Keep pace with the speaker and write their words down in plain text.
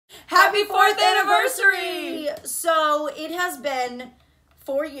Happy 4th anniversary! So it has been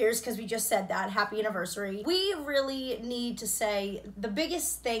 4 years, because we just said that. Happy anniversary. We really need to say the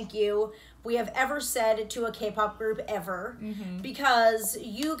biggest thank you we have ever said to a K-pop group ever, because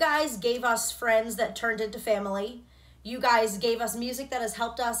you guys gave us friends that turned into family. You guys gave us music that has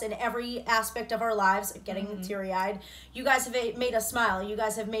helped us in every aspect of our lives, getting teary-eyed. You guys have made us smile. You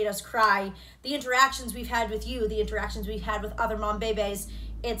guys have made us cry. The interactions we've had with you, the interactions we've had with other Monbebes,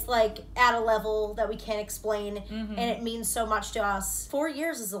 it's like at a level that we can't explain, and it means so much to us. 4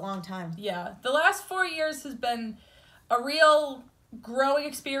 years is a long time. Yeah, the last 4 years has been a real growing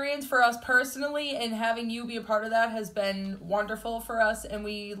experience for us personally, and having you be a part of that has been wonderful for us, and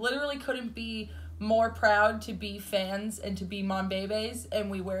we literally couldn't be more proud to be fans and to be Monbebes,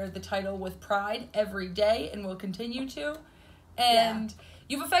 and we wear the title with pride every day and will continue to. And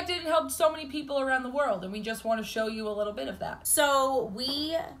you've affected and helped so many people around the world, and we just want to show you a little bit of that. So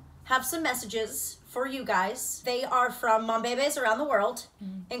we have some messages for you guys. They are from Monbebes around the world,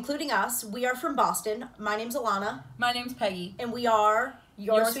 including us. We are from Boston. My name's Alana. My name's Peggy. And we are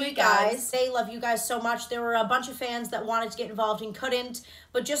Your Sweet Guys. They love you guys so much. There were a bunch of fans that wanted to get involved and couldn't,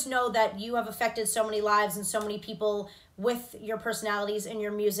 but just know that you have affected so many lives and so many people with your personalities and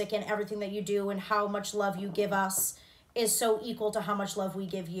your music and everything that you do, and how much love you give us is so equal to how much love we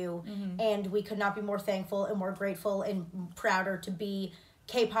give you. And we could not be more thankful and more grateful and prouder to be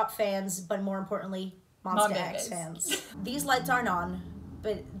K-pop fans, but more importantly, Monsta X fans. These lights aren't on,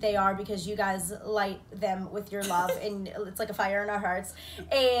 but they are because you guys light them with your love, and it's like a fire in our hearts.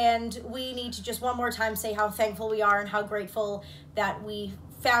 And we need to just one more time say how thankful we are and how grateful that we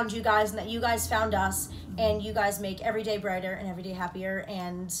found you guys and that you guys found us, and you guys make every day brighter and every day happier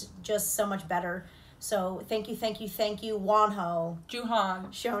and just so much better. So thank you, thank you, thank you, Wonho,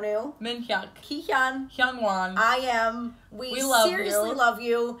 Juhan, Shonu, Minhyuk, Kihyun, Hyungwon. I am. We seriously you. love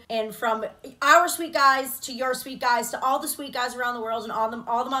you. And from our sweet guys to your sweet guys to all the sweet guys around the world and all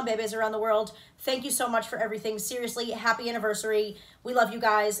the Monbebes around the world, thank you so much for everything. Seriously, happy anniversary. We love you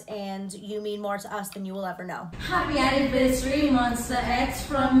guys, and you mean more to us than you will ever know. Happy anniversary, Monsta X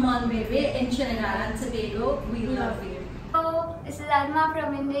from Monbebe in Trinidad and Tobago. We love you. Hello, this is Alma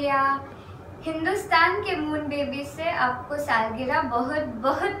from India. Hindustan के moon baby से आपको सालगिरह बहुत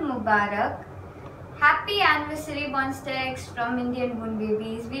बहुत मुबारक. Happy anniversary, Monsta X from Indian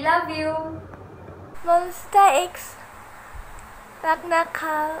Monbebes. We love you. Monsta X.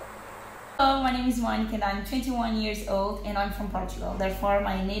 Hello, my name is Monica and I'm 21 years old and I'm from Portugal. Therefore,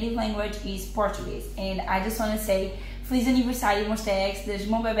 my native language is Portuguese. And I just want to say, Feliz aniversário, Monsta X, dos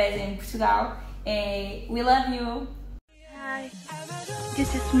Monbebes in Portugal. We love you. Hi,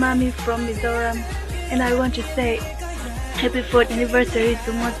 this is Mami from Mizoram, and I want to say happy 4th anniversary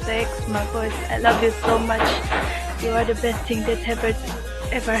to Monsta X, my boys. I love you so much. You are the best thing that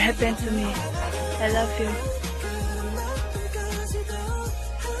ever happened to me. I love you.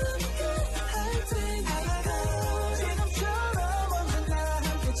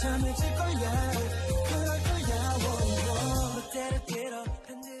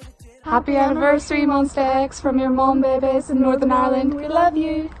 Happy anniversary, Monsta X, from your Monbebes in Northern Ireland. We love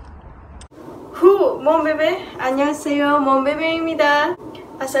you. Hu, Monbebe. Annyeonghaseyo, Monbebe입니다.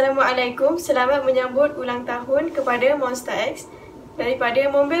 Assalamualaikum. Selamat menyambut ulang tahun kepada Monsta X daripada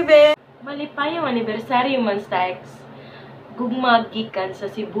Monbebe. Maligayang anibersaryo, Monsta X. Gugma gikan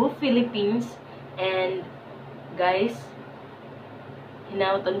sa Cebu, Philippines. And guys,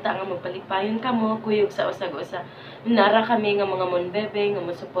 hinauton ta nga magpalipayon kamo kuyog sa usag-usa. Nara kami nga mga Monbebe nga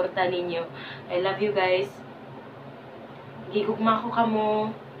mosuporta ninyo. I love you guys. Gigugma ko kamo.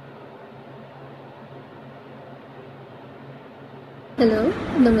 Hello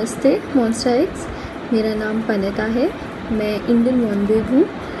नमस्ते मॉन्स्टा x. मेरा नाम पनिता है. मैं Indian मॉनबेब हूँ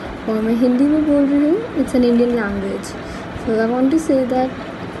और मैं हिंदी में बोल रही हूँ. It's an Indian language. So I want to say that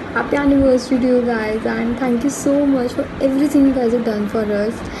happy anniversary to you guys, and thank you so much for everything you guys have done for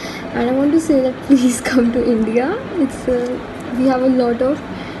us. And I want to say that please come to India. We have a lot of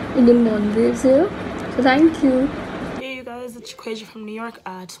Indian Monbebes here, so thank you. Hey you guys, it's Quasia from New York.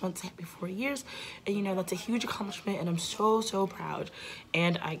 I just want to say happy 4 years, and you know that's a huge accomplishment, and I'm so proud,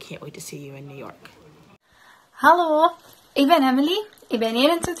 and I can't wait to see you in New York. Hallo, ik ben Emily, ik ben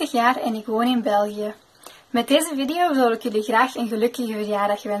 21 jaar en ik woon in België. Met deze video wil ik jullie graag een gelukkige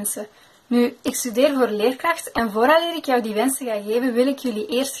verjaardag wensen. Nu, ik studeer voor leerkracht en voordat ik jou die wensen ga geven, wil ik jullie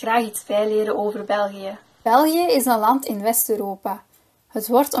eerst graag iets bijleren over België. België is een land in West-Europa. Het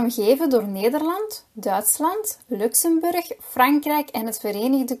wordt omgeven door Nederland, Duitsland, Luxemburg, Frankrijk en het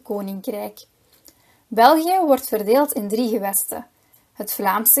Verenigd Koninkrijk. België wordt verdeeld in 3 gewesten. Het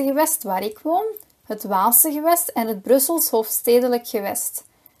Vlaamse gewest waar ik woon, het Waalse gewest en het Brussels hoofdstedelijk gewest.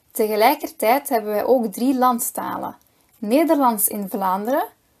 Tegelijkertijd hebben wij ook 3 landstalen. Nederlands in Vlaanderen,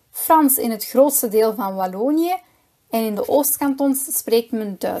 Frans in het grootste deel van Wallonië en in de Oostkantons spreekt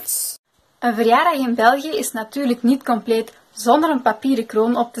men Duits. Een verjaardag in België is natuurlijk niet compleet zonder een papieren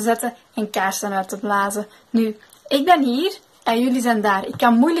kroon op te zetten en kaarsen uit te blazen. Nu, ik ben hier en jullie zijn daar. Ik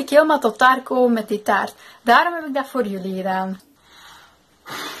kan moeilijk helemaal tot daar komen met die taart. Daarom heb ik dat voor jullie gedaan.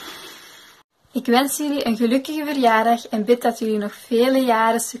 Ik wens jullie een gelukkige verjaardag en bid dat jullie nog vele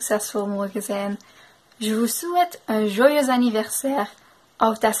jaren succesvol mogen zijn. Je vous souhaite un joyeux anniversaire.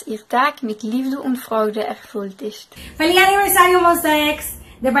 Auch das ihr Tag mit Liefde und Freude erfüllt ist. ¡Feliz aniversario, Monsta X!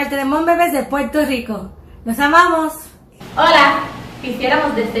 De parte de Monbebes de Puerto Rico. ¡Los amamos! Hola,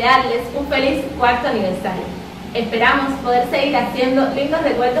 quisiéramos desearles un feliz 4º aniversario. Esperamos poder seguir haciendo lindos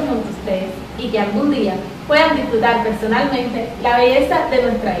recuerdos junto a ustedes y que algún día puedan disfrutar personalmente la belleza de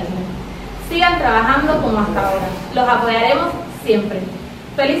nuestra isla. Sigan trabajando como hasta ahora. Los apoyaremos siempre.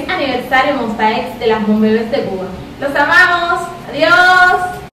 ¡Feliz aniversario Monsta X de las Monbebes de Cuba! ¡Los amamos!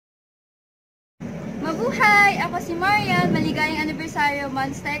 ¡Adiós! Mabuhay! Ako si Marian. Maligayang anibersaryo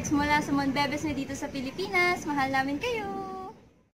Monsta X mula sa Monbebes na dito sa Pilipinas. Mahal namin kayo!